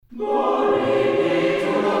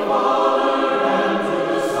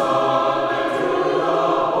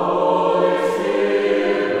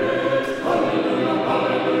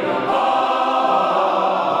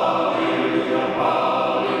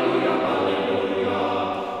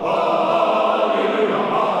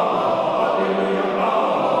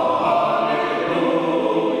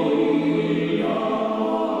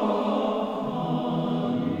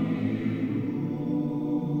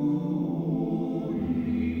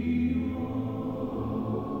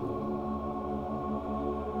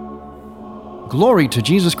Glory to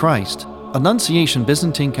Jesus Christ! Annunciation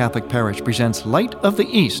Byzantine Catholic Parish presents Light of the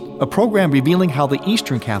East, a program revealing how the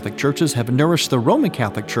Eastern Catholic Churches have nourished the Roman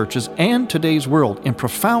Catholic Churches and today's world in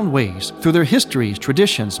profound ways through their histories,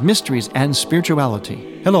 traditions, mysteries, and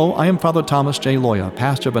spirituality. Hello, I am Father Thomas J. Loya,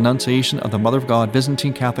 pastor of Annunciation of the Mother of God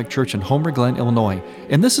Byzantine Catholic Church in Homer Glen, Illinois,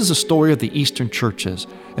 and this is a story of the Eastern Churches,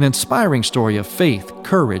 an inspiring story of faith,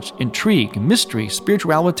 courage, intrigue, mystery,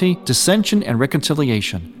 spirituality, dissension, and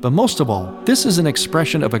reconciliation. But most of all, this is an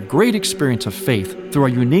expression of a great experience of faith through our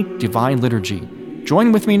unique divine liturgy.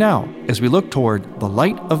 Join with me now as we look toward the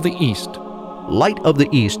Light of the East. Light of the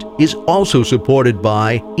East is also supported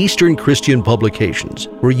by Eastern Christian Publications,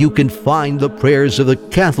 where you can find the prayers of the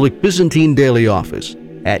Catholic Byzantine Daily Office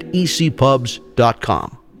at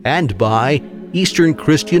ecpubs.com, and by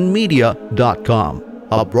easternchristianmedia.com,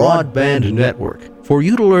 a broadband network for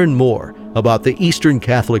you to learn more about the Eastern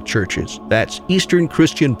Catholic Churches. That's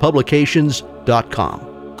easternchristianpublications.com.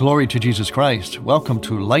 Glory to Jesus Christ. Welcome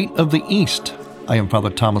to Light of the East. I am Father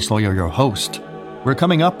Thomas Loya, your host. We're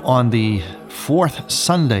coming up on the fourth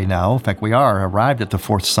Sunday now. In fact, we are arrived at the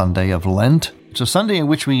fourth Sunday of Lent. It's a Sunday in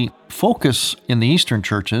which we focus in the Eastern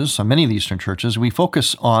churches, so many of the Eastern churches, we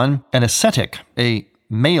focus on an ascetic, a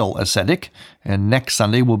male ascetic, and next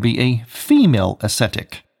Sunday will be a female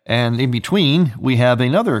ascetic. And in between, we have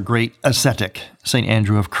another great ascetic, St.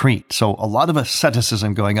 Andrew of Crete. So a lot of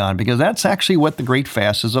asceticism going on, because that's actually what the Great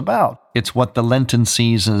Fast is about. It's what the Lenten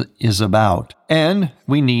season is about. And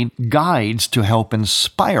we need guides to help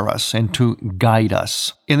inspire us and to guide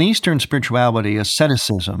us. In the Eastern spirituality,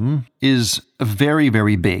 asceticism is very,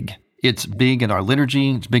 very big. It's big in our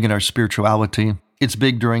liturgy. It's big in our spirituality. It's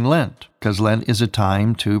big during Lent, because Lent is a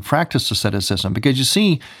time to practice asceticism. Because you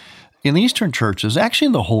see, in the Eastern churches, actually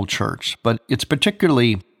in the whole church, but it's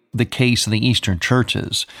particularly the case in the Eastern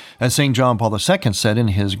churches. As St. John Paul II said in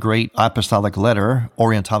his great apostolic letter,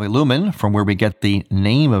 Orientale Lumen, from where we get the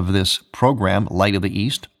name of this program, Light of the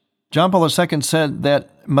East, John Paul II said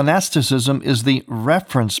that monasticism is the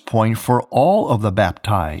reference point for all of the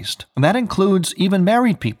baptized. And that includes even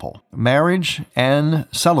married people. Marriage and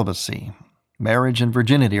celibacy, marriage and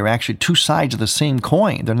virginity are actually two sides of the same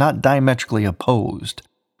coin. They're not diametrically opposed.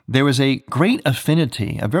 There is a great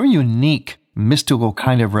affinity, a very unique mystical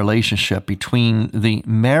kind of relationship between the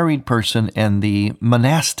married person and the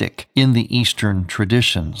monastic in the Eastern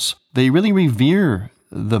traditions. They really revere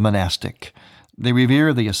the monastic. They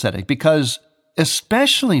revere the ascetic because,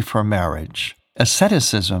 especially for marriage,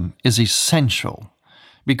 asceticism is essential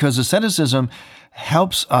because asceticism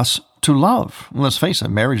helps us to love. Let's face it,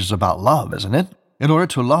 marriage is about love, isn't it? In order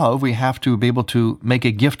to love, we have to be able to make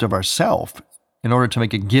a gift of ourselves. In order to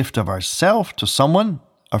make a gift of ourselves to someone,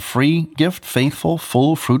 a free gift, faithful,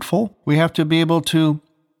 full, fruitful, we have to be able to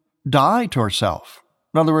die to ourselves.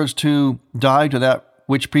 In other words, to die to that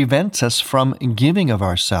which prevents us from giving of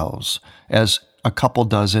ourselves, as a couple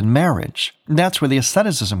does in marriage. And that's where the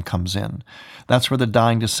asceticism comes in. That's where the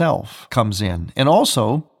dying to self comes in. And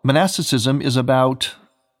also, monasticism is about,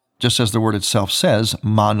 just as the word itself says,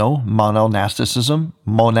 monasticism,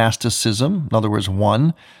 in other words,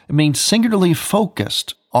 one. It means singularly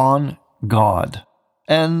focused on God.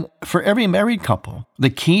 And for every married couple, the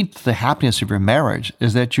key to the happiness of your marriage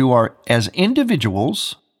is that you are, as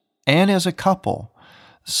individuals and as a couple,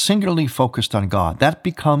 singularly focused on God. That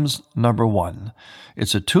becomes number one.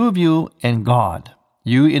 It's the two of you and God.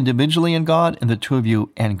 You individually and God, and the two of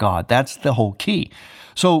you and God. That's the whole key.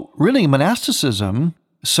 So really, monasticism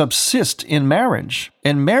subsist in marriage,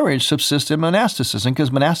 and marriage subsists in monasticism,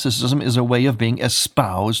 because monasticism is a way of being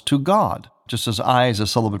espoused to God. Just as I, as a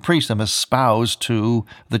celibate priest, am espoused to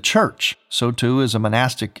the church, so too is a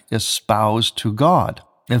monastic espoused to God.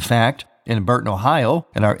 In fact, in Burton, Ohio,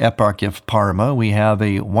 in our eparchy of Parma, we have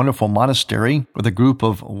a wonderful monastery with a group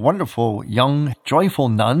of wonderful, young, joyful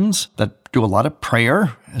nuns that do a lot of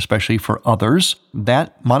prayer, especially for others.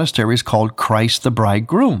 That monastery is called Christ the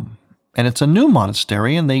Bridegroom. And it's a new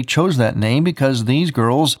monastery, and they chose that name because these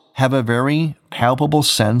girls have a very palpable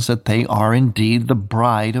sense that they are indeed the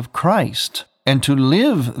bride of Christ. And to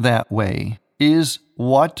live that way is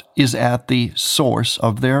what is at the source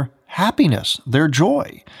of their happiness, their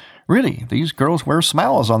joy. Really, these girls wear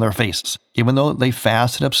smiles on their faces, even though they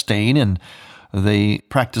fast and abstain and they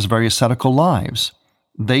practice very ascetical lives.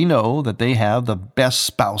 They know that they have the best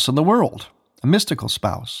spouse in the world, a mystical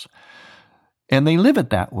spouse. And they live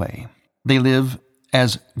it that way. They live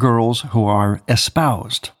as girls who are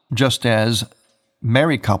espoused, just as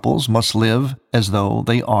married couples must live as though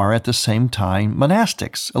they are at the same time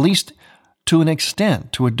monastics, at least to an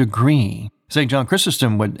extent, to a degree. St. John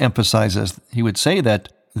Chrysostom would emphasize this. He would say that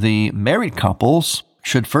the married couples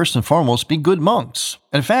should first and foremost be good monks.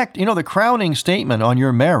 In fact, the crowning statement on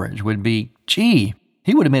your marriage would be, gee,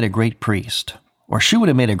 he would have made a great priest, or she would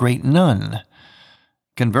have made a great nun.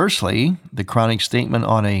 Conversely, the crowning statement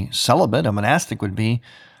on a celibate, a monastic, would be,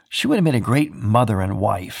 she would have made a great mother and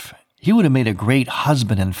wife. He would have made a great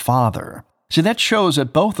husband and father. See, that shows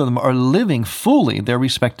that both of them are living fully their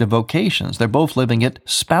respective vocations. They're both living it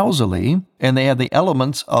spousally, and they have the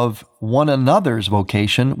elements of one another's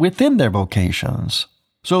vocation within their vocations.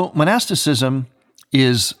 So monasticism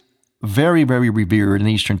is very, very revered in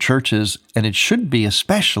Eastern churches, and it should be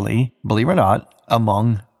especially, believe it or not,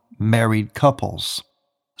 among married couples.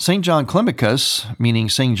 St. John Climacus, meaning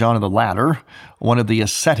St. John of the Ladder, one of the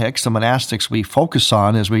ascetics, the monastics we focus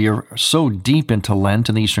on as we are so deep into Lent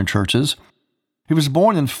in the Eastern churches, he was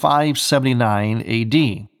born in 579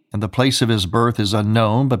 A.D., and the place of his birth is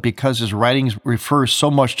unknown, but because his writings refer so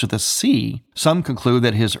much to the sea, some conclude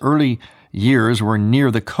that his early years were near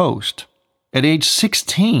the coast. At age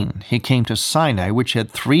 16, he came to Sinai, which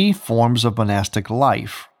had 3 forms of monastic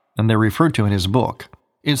life, and they're referred to in his book.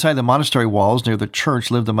 Inside the monastery walls near the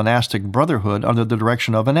church lived a monastic brotherhood under the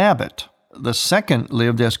direction of an abbot. The second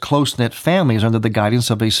lived as close-knit families under the guidance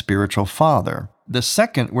of a spiritual father. The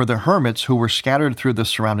second were the hermits who were scattered through the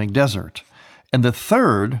surrounding desert. And the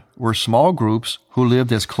third were small groups who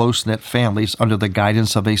lived as close-knit families under the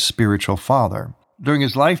guidance of a spiritual father. During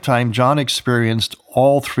his lifetime, John experienced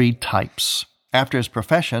all 3 types. After his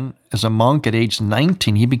profession as a monk at age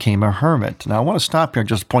 19, he became a hermit. Now, I want to stop here and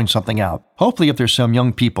just point something out. Hopefully, if there's some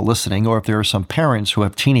young people listening, or if there are some parents who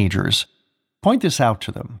have teenagers, point this out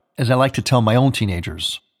to them, as I like to tell my own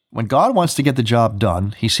teenagers. When God wants to get the job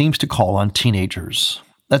done, he seems to call on teenagers.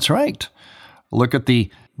 That's right. Look at the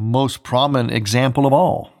most prominent example of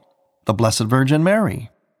all, the Blessed Virgin Mary.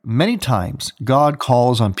 Many times, God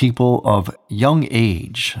calls on people of young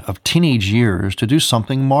age, of teenage years, to do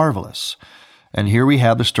something marvelous. And here we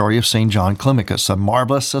have the story of St. John Climacus, a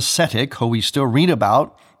marvelous ascetic who we still read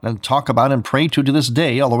about and talk about and pray to this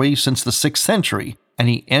day, all the way since the 6th century. And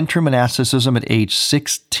he entered monasticism at age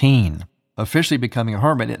 16, officially becoming a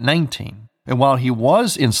hermit at 19. And while he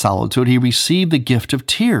was in solitude, he received the gift of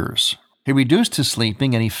tears. He reduced his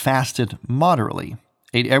sleeping and he fasted moderately,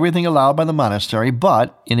 ate everything allowed by the monastery,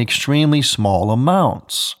 but in extremely small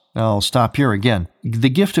amounts. Now, I'll stop here again. The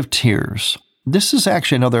gift of tears. This is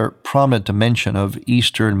actually another prominent dimension of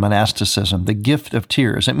Eastern monasticism, the gift of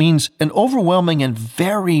tears. It means an overwhelming and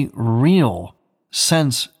very real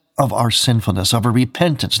sense of our sinfulness, of our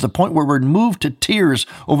repentance, to the point where we're moved to tears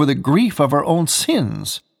over the grief of our own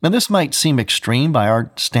sins. Now, this might seem extreme by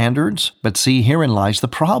our standards, but see, herein lies the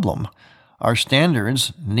problem. Our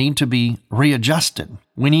standards need to be readjusted.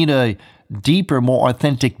 We need a deeper, more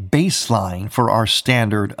authentic baseline for our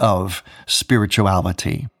standard of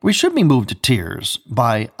spirituality. We should be moved to tears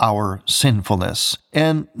by our sinfulness,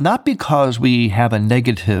 and not because we have a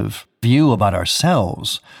negative view about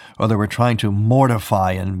ourselves, or that we're trying to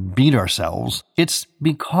mortify and beat ourselves. It's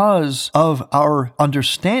because of our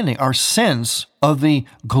understanding, our sense of the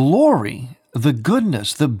glory, the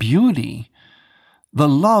goodness, the beauty, the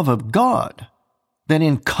love of God, that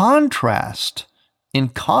in contrast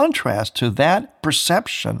to that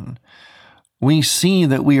perception, we see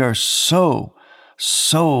that we are so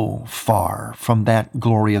far from that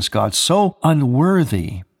glorious God, so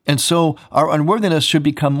unworthy. And so our unworthiness should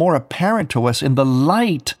become more apparent to us in the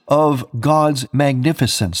light of God's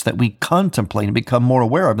magnificence that we contemplate and become more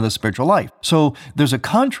aware of in the spiritual life. So there's a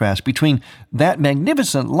contrast between that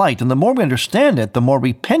magnificent light, and the more we understand it, the more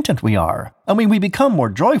repentant we are. I mean, we become more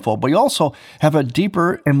joyful, but we also have a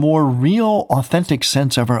deeper and more real, authentic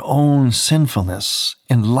sense of our own sinfulness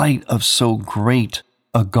in light of so great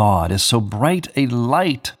a God, as so bright a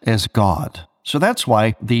light as God. So that's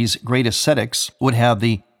why these great ascetics would have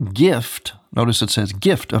the gift, notice it says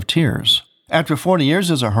gift of tears. After 40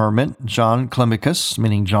 years as a hermit, John Climacus,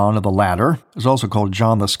 meaning John of the Ladder, is also called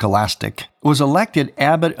John the Scholastic, was elected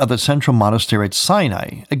abbot of the central monastery at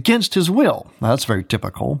Sinai against his will. Now, that's very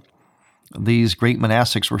typical. These great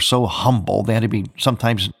monastics were so humble, they had to be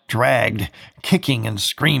sometimes dragged, kicking and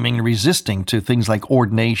screaming and resisting to things like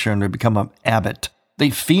ordination or become an abbot. They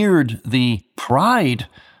feared the pride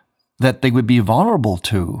that they would be vulnerable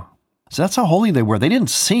to. So that's how holy they were. They didn't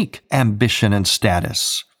seek ambition and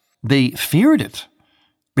status. They feared it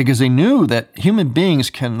because they knew that human beings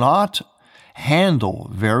cannot handle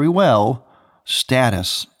very well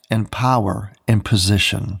status and power and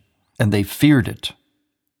position. And they feared it.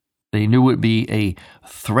 They knew it would be a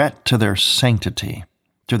threat to their sanctity,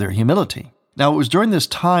 to their humility. Now, it was during this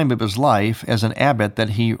time of his life as an abbot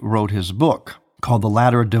that he wrote his book called The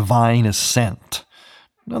Ladder of Divine Ascent.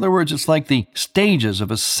 In other words, it's like the stages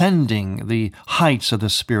of ascending the heights of the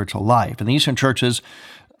spiritual life. In the Eastern churches,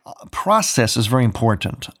 process is very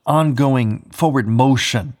important. Ongoing forward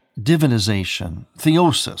motion, divinization,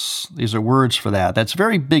 theosis. These are words for that. That's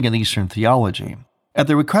very big in Eastern theology. At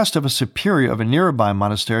the request of a superior of a nearby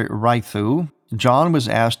monastery, Raithu, John was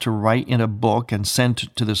asked to write in a book and send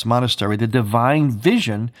to this monastery the divine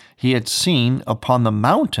vision he had seen upon the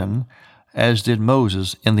mountain, as did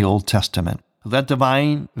Moses in the Old Testament. That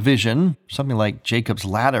divine vision, something like Jacob's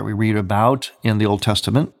ladder we read about in the Old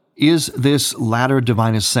Testament, is this ladder of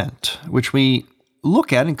divine ascent, which we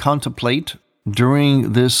look at and contemplate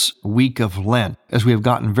during this week of Lent, as we have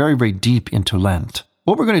gotten very, very deep into Lent.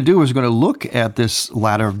 What we're going to do is we're going to look at this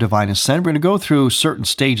ladder of divine ascent. We're going to go through certain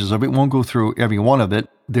stages of it. We won't go through every one of it.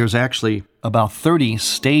 There's actually about 30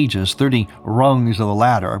 stages, 30 rungs of the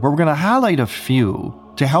ladder, but we're going to highlight a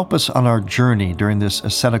few to help us on our journey during this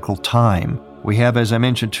ascetical time. We have, as I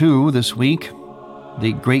mentioned too, this week,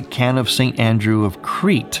 the great canon of St. Andrew of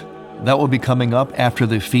Crete. That will be coming up after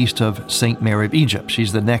the feast of St. Mary of Egypt.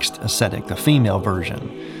 She's the next ascetic, the female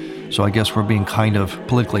version. So I guess we're being kind of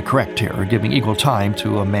politically correct here, giving equal time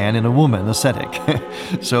to a man and a woman ascetic.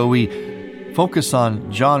 So we focus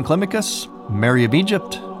on John Climacus, Mary of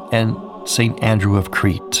Egypt, and St. Andrew of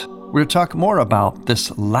Crete. We're going to talk more about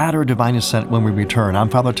this ladder divine ascent when we return. I'm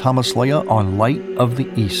Father Thomas Loya on Light of the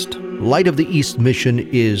East. Light of the East mission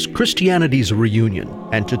is Christianity's reunion,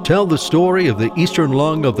 and to tell the story of the Eastern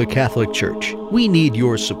lung of the Catholic Church, we need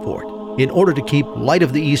your support. In order to keep Light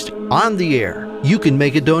of the East on the air, you can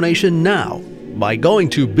make a donation now by going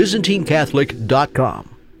to ByzantineCatholic.com.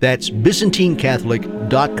 That's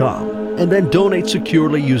ByzantineCatholic.com, and then donate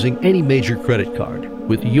securely using any major credit card.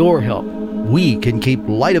 With your help, we can keep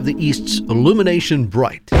Light of the East's illumination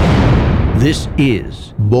bright. This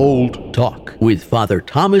is Bold Talk with Father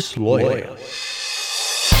Thomas Loya.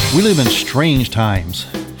 We live in strange times,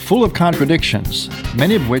 full of contradictions,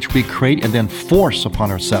 many of which we create and then force upon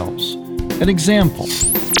ourselves. An example.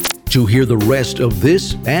 To hear the rest of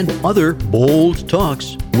this and other Bold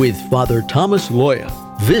Talks with Father Thomas Loya,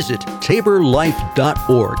 visit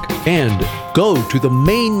taborlife.org and go to the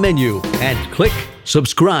main menu and click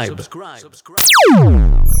subscribe.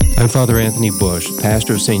 I'm Father Anthony Bush,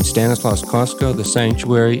 pastor of St. Stanislaus Kostka, the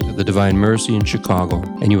Sanctuary of the Divine Mercy in Chicago,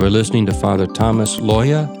 and you are listening to Father Thomas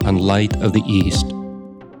Loya on Light of the East.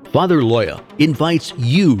 Father Loya invites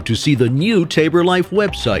you to see the new Tabor Life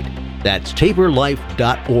website. That's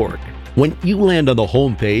taborlife.org. When you land on the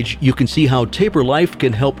homepage, you can see how Tabor Life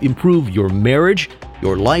can help improve your marriage,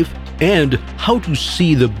 your life, and how to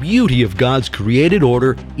see the beauty of God's created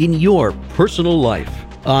order in your personal life.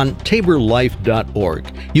 On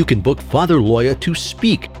taborlife.org, you can book Father Loya to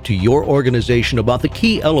speak to your organization about the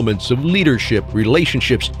key elements of leadership,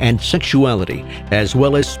 relationships, and sexuality, as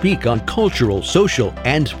well as speak on cultural, social,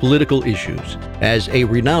 and political issues. As a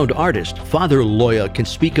renowned artist, Father Loya can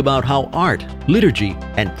speak about how art, liturgy,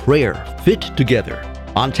 and prayer fit together.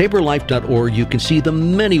 On taborlife.org, you can see the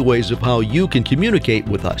many ways of how you can communicate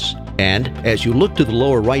with us. And as you look to the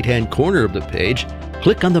lower right-hand corner of the page,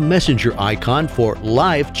 click on the messenger icon for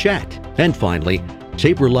live chat. And finally,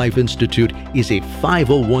 Tabor Life Institute is a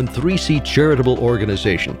 501(c) charitable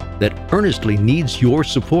organization that earnestly needs your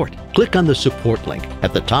support. Click on the support link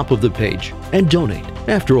at the top of the page and donate.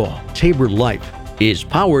 After all, Tabor Life is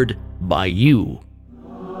powered by you.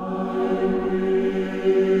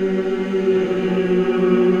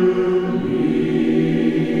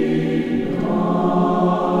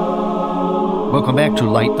 Welcome back to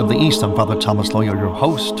Light of the East. I'm Father Thomas Loya, your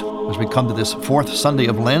host. As we come to this fourth Sunday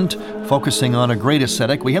of Lent, focusing on a great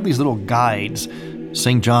ascetic, we have these little guides,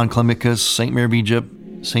 St. John Climacus, St. Mary of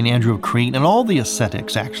Egypt, St. Andrew of Crete, and all the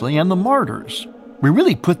ascetics, actually, and the martyrs. We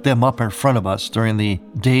really put them up in front of us during the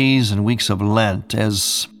days and weeks of Lent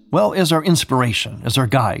as, well, as our inspiration, as our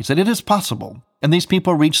guides, that it is possible. And these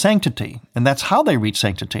people reach sanctity, and that's how they reach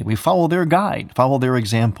sanctity. We follow their guide, follow their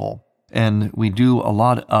example, and we do a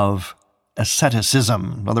lot of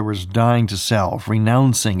asceticism. In other words, dying to self,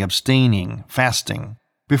 renouncing, abstaining, fasting.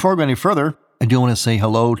 Before we go any further, I do want to say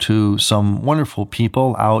hello to some wonderful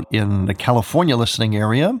people out in the California listening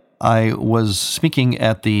area. I was speaking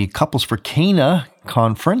at the Couples for Cana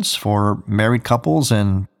conference for married couples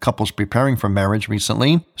and couples preparing for marriage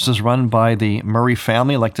recently. This is run by the Murray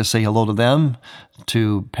family. I'd like to say hello to them,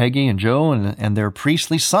 to Peggy and Joe and their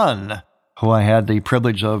priestly son, who I had the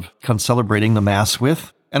privilege of concelebrating the Mass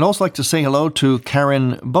with. And also like to say hello to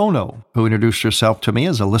Karen Bono, who introduced herself to me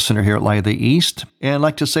as a listener here at Light of the East. And I'd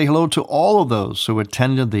like to say hello to all of those who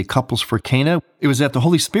attended the Couples for Cana. It was at the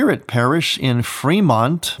Holy Spirit Parish in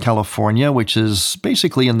Fremont, California, which is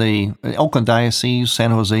basically in the Oakland Diocese,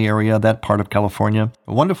 San Jose area, that part of California.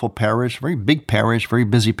 A wonderful parish, very big parish, very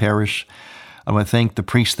busy parish. I want to thank the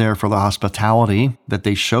priest there for the hospitality that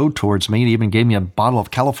they showed towards me. They even gave me a bottle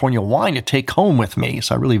of California wine to take home with me,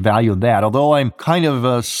 so I really valued that. Although I'm kind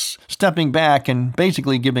of stepping back and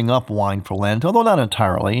basically giving up wine for Lent, although not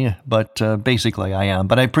entirely, but basically I am.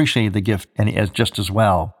 But I appreciate the gift and just as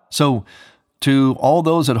well. So to all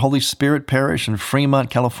those at Holy Spirit Parish in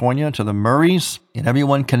Fremont, California, to the Murrays, and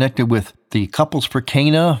everyone connected with the Couples for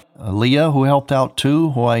Cana, Leah, who helped out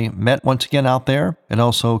too, who I met once again out there, and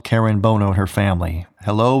also Karen Bono and her family.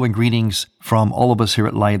 Hello and greetings from all of us here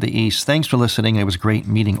at Light of the East. Thanks for listening. It was great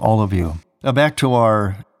meeting all of you. Now back to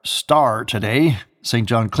our star today, St.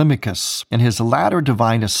 John Climacus, and his latter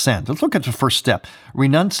divine ascent. Let's look at the first step,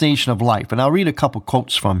 renunciation of life. And I'll read a couple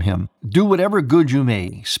quotes from him. Do whatever good you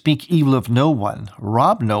may, speak evil of no one,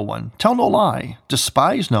 rob no one, tell no lie,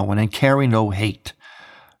 despise no one, and carry no hate.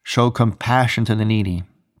 Show compassion to the needy.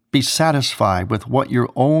 Be satisfied with what your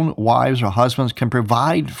own wives or husbands can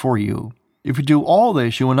provide for you. If you do all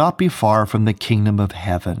this, you will not be far from the kingdom of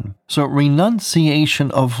heaven. So renunciation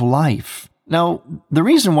of life. Now, the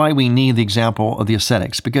reason why we need the example of the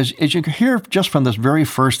ascetics, because as you can hear just from this very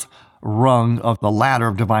first rung of the ladder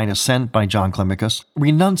of divine ascent by John Climacus,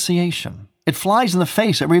 renunciation. It flies in the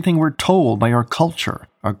face of everything we're told by our culture.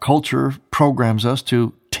 Our culture programs us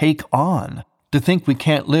to take on, to think we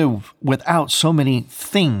can't live without so many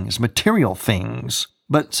things, material things.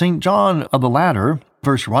 But St. John of the ladder,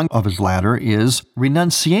 first rung of his ladder, is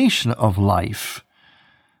renunciation of life.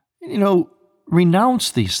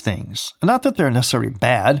 Renounce these things. Not that they're necessarily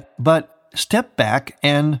bad, but step back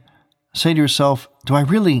and say to yourself, do I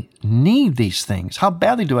really need these things? How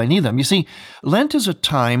badly do I need them? You see, Lent is a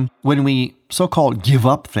time when we so-called give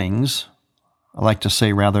up things. I like to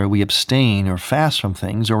say rather we abstain or fast from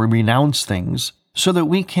things or we renounce things so that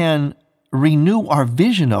we can renew our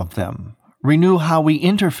vision of them, renew how we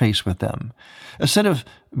interface with them. Instead of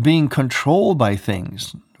being controlled by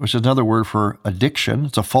things, which is another word for addiction,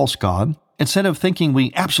 it's a false god. Instead of thinking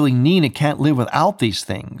we absolutely need and can't live without these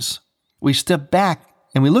things, we step back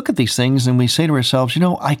and we look at these things and we say to ourselves,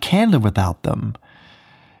 I can live without them.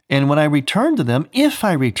 And when I return to them, if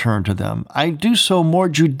I return to them, I do so more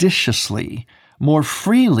judiciously, more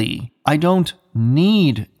freely. I don't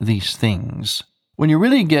need these things. When you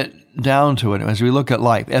really get down to it, as we look at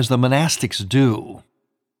life, as the monastics do,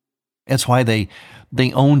 that's why they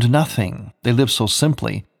owned nothing. They lived so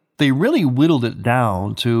simply. They really whittled it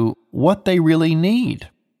down to what they really need.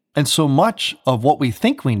 And so much of what we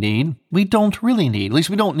think we need, we don't really need. At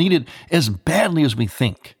least we don't need it as badly as we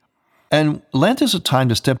think. And Lent is a time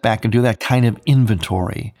to step back and do that kind of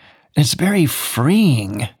inventory. And it's very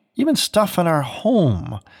freeing. Even stuff in our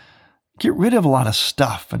home. Get rid of a lot of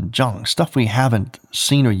stuff and junk, stuff we haven't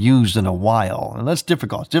seen or used in a while. And that's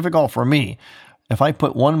difficult. It's difficult for me. If I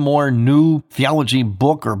put one more new theology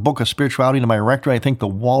book or book of spirituality into my rectory, I think the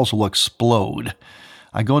walls will explode.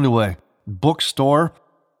 I go into a bookstore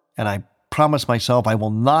and I promise myself I will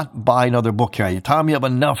not buy another book here. Tom, you have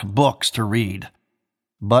enough books to read.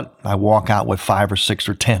 But I walk out with 5 or 6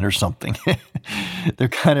 or 10 or something. They're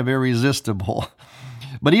kind of irresistible.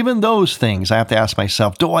 But even those things, I have to ask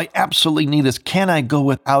myself, do I absolutely need this? Can I go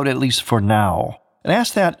without at least for now? And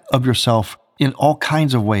ask that of yourself in all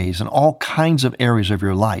kinds of ways, in all kinds of areas of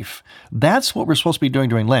your life. That's what we're supposed to be doing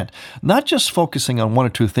during Lent. Not just focusing on 1 or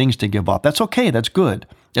 2 things to give up. That's okay, that's good,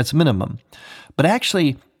 that's minimum. But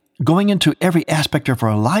actually going into every aspect of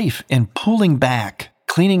our life and pulling back,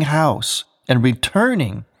 cleaning house, and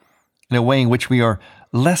returning in a way in which we are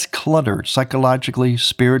less cluttered psychologically,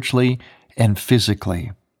 spiritually, and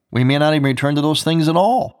physically. We may not even return to those things at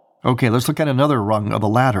all. Okay, let's look at another rung of the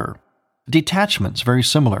ladder. Detachment's very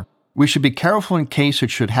similar. We should be careful in case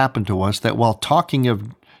it should happen to us that while talking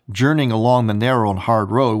of journeying along the narrow and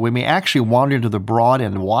hard road, we may actually wander into the broad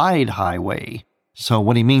and wide highway. So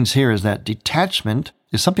what he means here is that detachment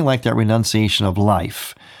is something like that renunciation of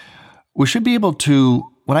life. We should be able to,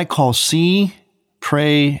 what I call see,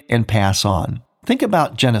 pray, and pass on. Think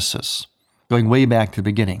about Genesis, going way back to the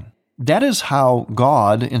beginning. That is how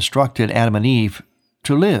God instructed Adam and Eve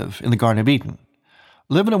to live in the Garden of Eden.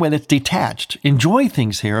 Live in a way that's detached. Enjoy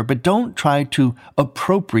things here, but don't try to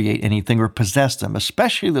appropriate anything or possess them,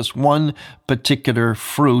 especially this one particular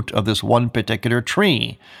fruit of this one particular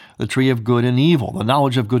tree, the tree of good and evil, the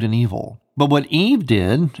knowledge of good and evil. But what Eve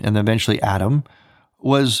did, and eventually Adam,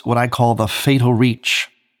 was what I call the fatal reach.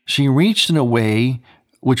 She reached in a way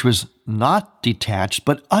which was not detached,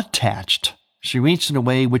 but attached. She reached in a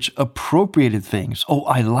way which appropriated things. Oh,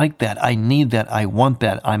 I like that. I need that. I want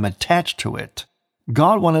that. I'm attached to it.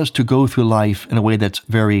 God wants us to go through life in a way that's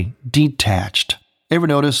very detached. Ever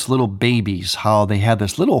notice little babies, how they have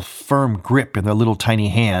this little firm grip in their little tiny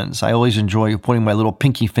hands? I always enjoy putting my little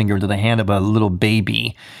pinky finger into the hand of a little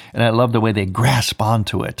baby, and I love the way they grasp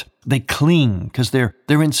onto it. They cling because they're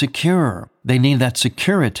insecure. They need that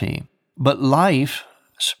security. But life,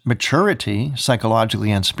 maturity,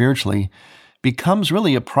 psychologically and spiritually, becomes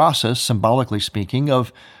really a process, symbolically speaking,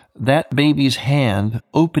 of that baby's hand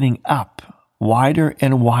opening up wider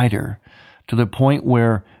and wider to the point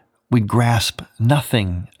where we grasp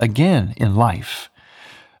nothing again in life.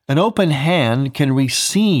 An open hand can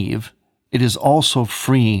receive. It is also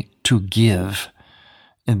free to give.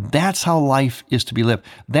 And that's how life is to be lived.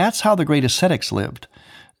 That's how the great ascetics lived.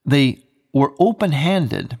 They were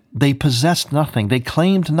open-handed. They possessed nothing. They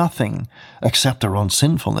claimed nothing except their own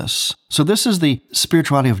sinfulness. So this is the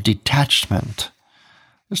spirituality of detachment.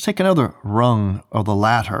 Let's take another rung of the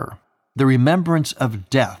ladder. The remembrance of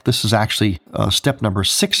death. This is actually step number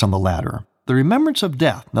 6 on the ladder. The remembrance of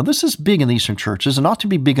death. Now, this is big in the Eastern churches and ought to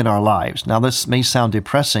be big in our lives. Now, this may sound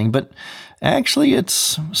depressing, but actually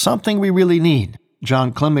it's something we really need.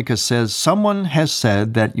 John Climacus says, someone has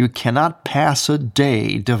said that you cannot pass a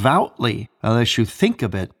day devoutly unless you think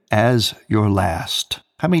of it as your last.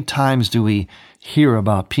 How many times do we hear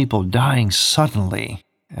about people dying suddenly?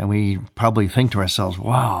 And we probably think to ourselves,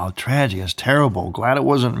 wow, tragedy is terrible. Glad it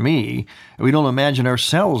wasn't me. And we don't imagine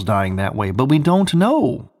ourselves dying that way, but we don't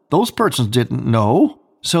know. Those persons didn't know.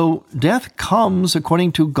 So death comes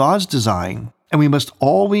according to God's design, and we must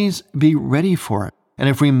always be ready for it. And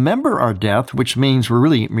if we remember our death, which means we're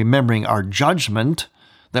really remembering our judgment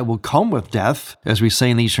that will come with death, as we say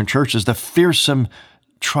in the Eastern churches, the fearsome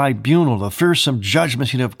tribunal, the fearsome judgment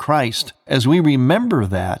seat of Christ, as we remember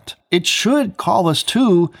that, it should call us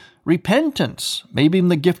to repentance, maybe even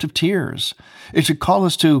the gift of tears. It should call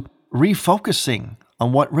us to refocusing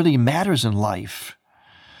on what really matters in life.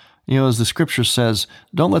 You know, as the scripture says,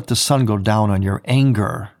 don't let the sun go down on your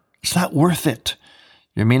anger. It's not worth it.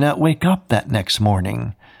 You may not wake up that next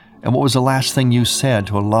morning. And what was the last thing you said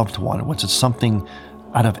to a loved one? Was it something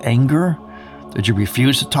out of anger? Did you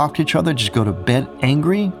refuse to talk to each other? Just go to bed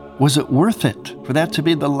angry? Was it worth it for that to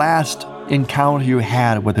be the last encounter you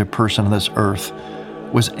had with a person on this earth?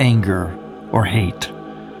 Was anger or hate?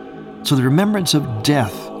 So the remembrance of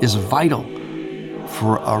death is vital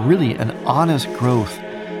for an honest growth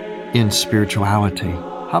in spirituality.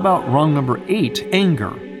 How about rung number 8,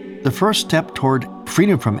 anger? The first step toward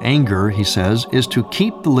freedom from anger, he says, is to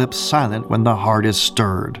keep the lips silent when the heart is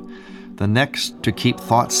stirred. The next, to keep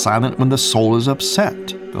thoughts silent when the soul is upset.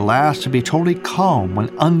 The last, to be totally calm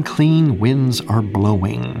when unclean winds are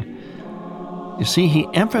blowing. You see, he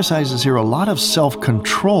emphasizes here a lot of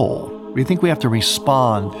self-control. We think we have to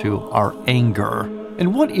respond to our anger.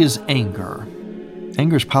 And what is anger?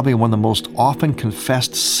 Anger is probably one of the most often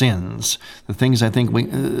confessed sins.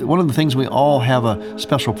 One of the things we all have a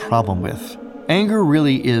special problem with. Anger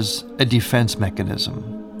really is a defense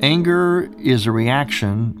mechanism. Anger is a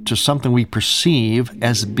reaction to something we perceive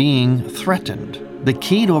as being threatened. The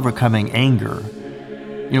key to overcoming anger,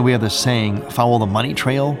 we have this saying, follow the money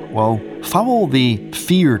trail. Well, follow the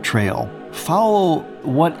fear trail. Follow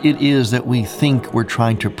what it is that we think we're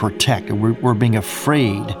trying to protect, and we're being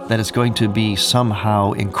afraid that it's going to be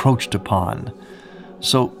somehow encroached upon.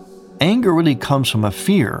 So anger really comes from a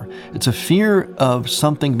fear. It's a fear of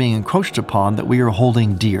something being encroached upon that we are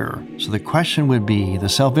holding dear. So the question would be, the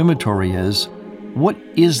self-inventory is, what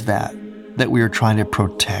is that we are trying to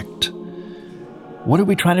protect? What are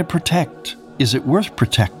we trying to protect? Is it worth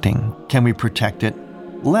protecting? Can we protect it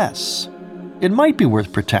less? It might be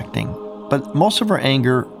worth protecting, but most of our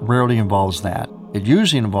anger rarely involves that. It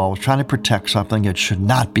usually involves trying to protect something that should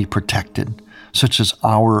not be protected, such as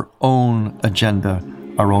our own agenda,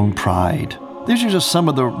 our own pride. These are just some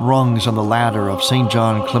of the rungs on the ladder of St.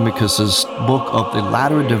 John Climacus's book of the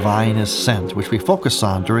Ladder of Divine Ascent, which we focus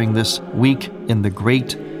on during this week in the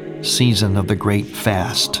great season of the Great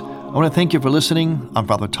Fast. I want to thank you for listening. I'm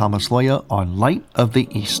Father Thomas Loya on Light of the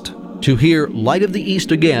East. To hear Light of the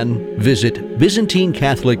East again, visit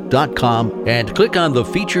ByzantineCatholic.com and click on the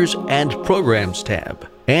Features and Programs tab.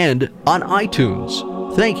 And on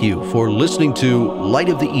iTunes. Thank you for listening to Light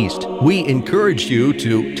of the East. We encourage you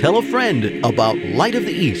to tell a friend about Light of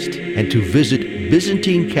the East and to visit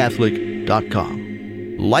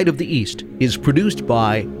ByzantineCatholic.com. Light of the East is produced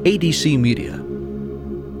by ADC Media.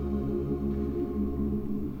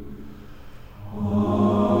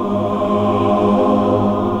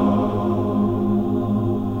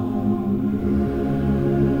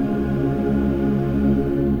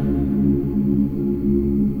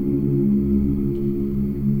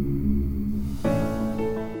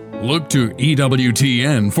 Look to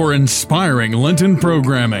EWTN for inspiring Lenten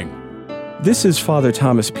programming. This is Father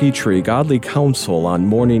Thomas Petrie, Godly Counsel on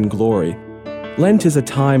Morning Glory. Lent is a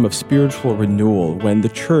time of spiritual renewal when the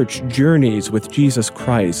Church journeys with Jesus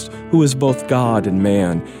Christ, who is both God and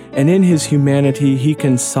man. And in his humanity, he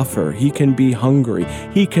can suffer, he can be hungry,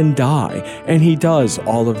 he can die, and he does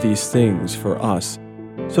all of these things for us.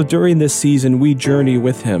 So during this season, we journey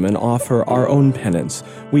with him and offer our own penance.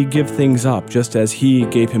 We give things up just as he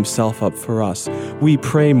gave himself up for us. We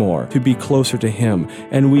pray more to be closer to him,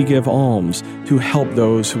 and we give alms to help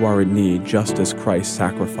those who are in need, just as Christ's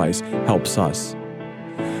sacrifice helps us.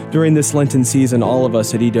 During this Lenten season, all of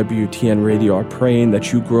us at EWTN Radio are praying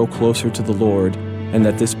that you grow closer to the Lord and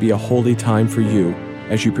that this be a holy time for you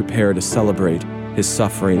as you prepare to celebrate his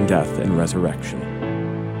suffering, death, and resurrection.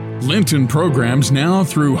 Lenten programs now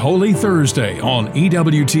through Holy Thursday on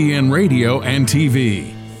EWTN Radio and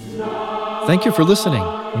TV. Thank you for listening.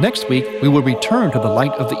 Next week, we will return to the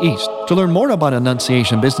Light of the East. To learn more about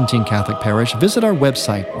Annunciation Byzantine Catholic Parish, visit our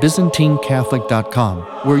website,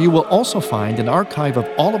 ByzantineCatholic.com, where you will also find an archive of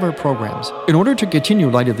all of our programs. In order to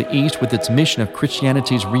continue Light of the East with its mission of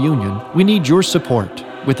Christianity's reunion, we need your support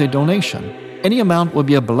with a donation. Any amount will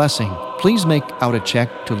be a blessing. Please make out a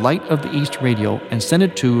check to Light of the East Radio and send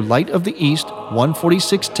it to Light of the East,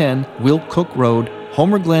 14610 Will Cook Road,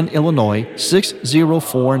 Homer Glen, Illinois,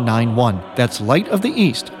 60491. That's Light of the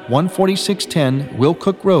East, 14610 Will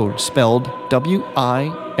Cook Road, spelled WILL-COOK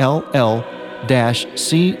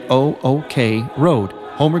Road,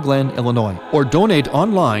 Homer Glen, Illinois. Or donate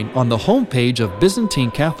online on the homepage of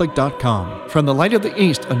ByzantineCatholic.com. From the Light of the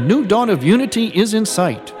East, a new dawn of unity is in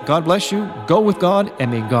sight. God bless you, go with God,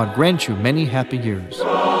 and may God grant you many happy years.